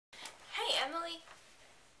Emily,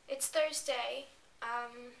 it's Thursday.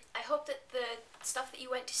 I hope that the stuff that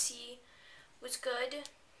you went to see was good.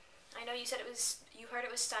 I know you said you heard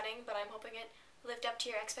it was stunning, but I'm hoping it lived up to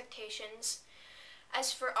your expectations.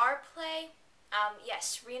 As for our play,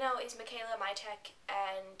 yes, Reno is Michaela, my tech,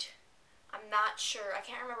 and I'm not sure. I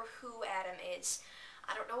can't remember who Adam is.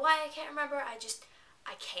 I don't know why I can't remember. I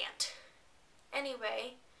can't.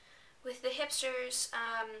 Anyway, with the hipsters,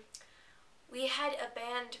 we had a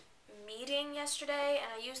band meeting yesterday,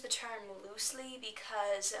 and I use the term loosely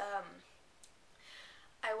because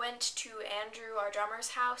I went to Andrew, our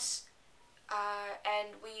drummer's house,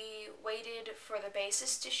 and we waited for the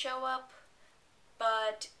bassist to show up,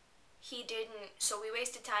 but he didn't, so we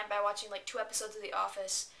wasted time by watching like 2 episodes of The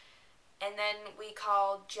Office, and then we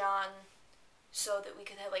called John so that we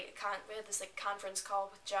could have like we had this like conference call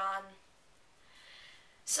with John.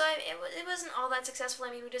 So it wasn't all that successful.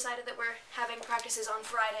 I mean, we decided that we're having practices on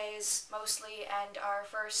Fridays mostly, and our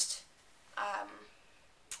first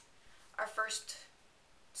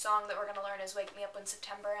song that we're going to learn is Wake Me Up When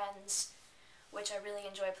September Ends, which I really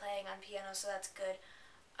enjoy playing on piano, so that's good.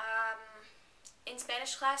 In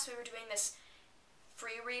Spanish class, we were doing this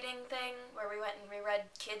free reading thing where we went and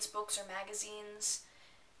reread kids' books or magazines,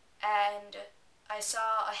 and I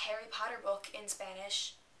saw a Harry Potter book in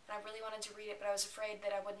Spanish, and I really wanted to read it, but I was afraid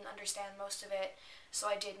that I wouldn't understand most of it, so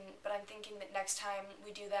I didn't. But I'm thinking that next time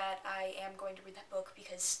we do that, I am going to read that book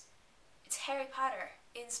because it's Harry Potter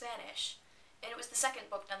in Spanish. And it was the second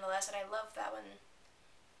book nonetheless, and I love that one.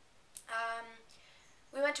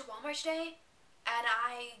 We went to Walmart today, and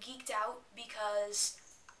I geeked out because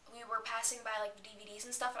we were passing by like the DVDs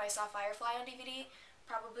and stuff, and I saw Firefly on DVD,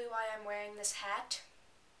 probably why I'm wearing this hat.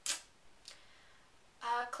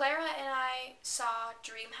 Clara and I saw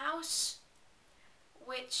Dreamhouse,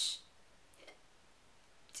 which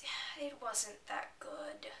it wasn't that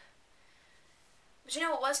good. But you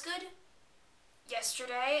know what was good?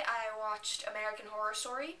 Yesterday I watched American Horror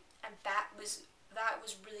Story, and that was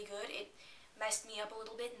really good. It messed me up a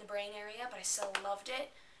little bit in the brain area, but I still loved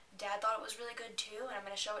it. Dad thought it was really good too, and I'm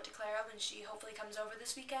going to show it to Clara when she hopefully comes over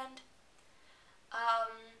this weekend.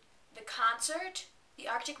 The concert, the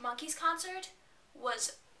Arctic Monkeys concert,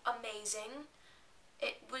 was amazing.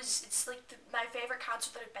 It's like my favorite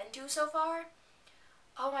concert that I've been to so far.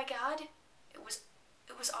 Oh my god, it was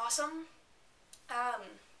awesome.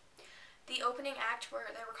 The opening act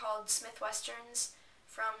they were called Smith Westerns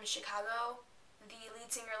from Chicago. The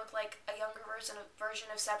lead singer looked like a younger version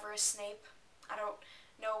of Severus Snape. I don't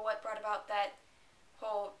know what brought about that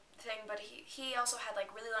whole thing, but he also had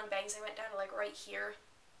like really long bangs. They went down to like right here.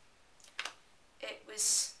 It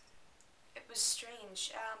was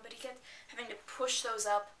strange, but he kept having to push those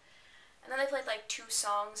up, and then they played like 2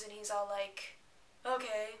 songs, and he's all like,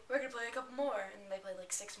 okay, we're gonna play a couple more, and they played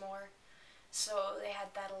like 6 more, so they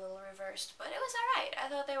had that a little reversed, but it was alright.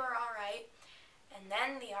 I thought they were alright, and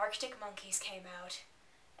then the Arctic Monkeys came out,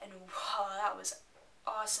 and wow, that was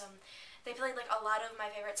awesome. They played like a lot of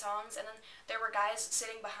my favorite songs, and then there were guys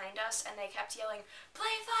sitting behind us, and they kept yelling,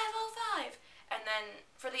 play 505, and then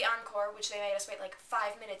for the encore, which they made us wait like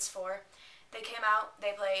 5 minutes for, they came out,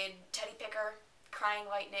 they played Teddy Picker, Crying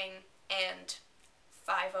Lightning, and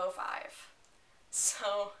 505.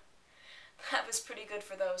 So, that was pretty good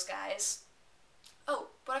for those guys. Oh,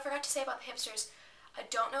 what I forgot to say about the hipsters, I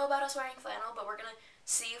don't know about us wearing flannel, but we're gonna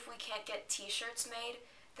see if we can't get t-shirts made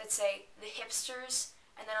that say, the hipsters,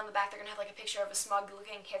 and then on the back they're gonna have like a picture of a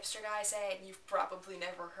smug-looking hipster guy saying, you've probably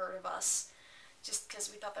never heard of us. Just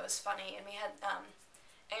because we thought that was funny, and we had,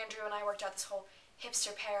 Andrew and I worked out this whole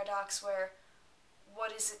hipster paradox where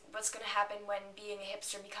what's going to happen when being a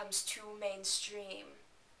hipster becomes too mainstream?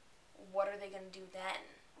 What are they going to do then?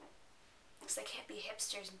 Because they can't be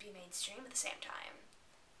hipsters and be mainstream at the same time.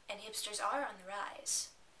 And hipsters are on the rise.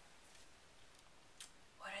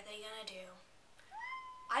 What are they going to do?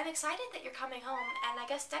 I'm excited that you're coming home, and I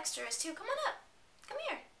guess Dexter is too. Come on up. Come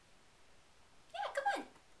here. Yeah, come on.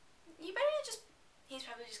 You better not just... He's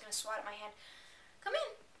probably just going to swat at my hand. Come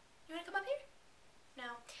in. You want to come up here?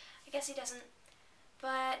 No, I guess he doesn't.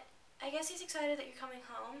 But I guess he's excited that you're coming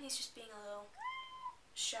home. He's just being a little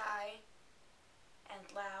shy and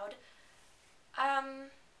loud.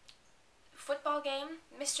 Football game.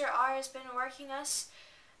 Mr. R has been working us.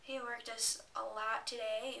 He worked us a lot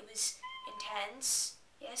today. It was intense.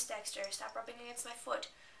 Yes, Dexter, stop rubbing against my foot.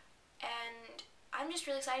 And I'm just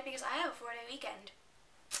really excited because I have a 4-day weekend.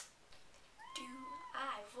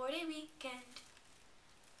 I have a 4-day weekend.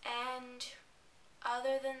 And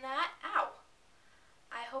other than that, ow.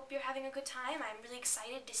 I hope you're having a good time. I'm really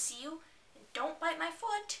excited to see you. And don't bite my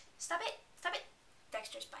foot. Stop it. Stop it.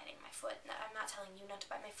 Dexter's biting my foot. No, I'm not telling you not to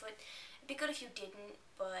bite my foot. It'd be good if you didn't,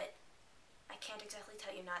 but I can't exactly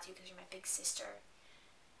tell you not to because you're my big sister.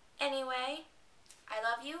 Anyway, I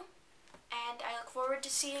love you, and I look forward to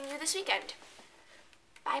seeing you this weekend.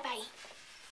 Bye-bye.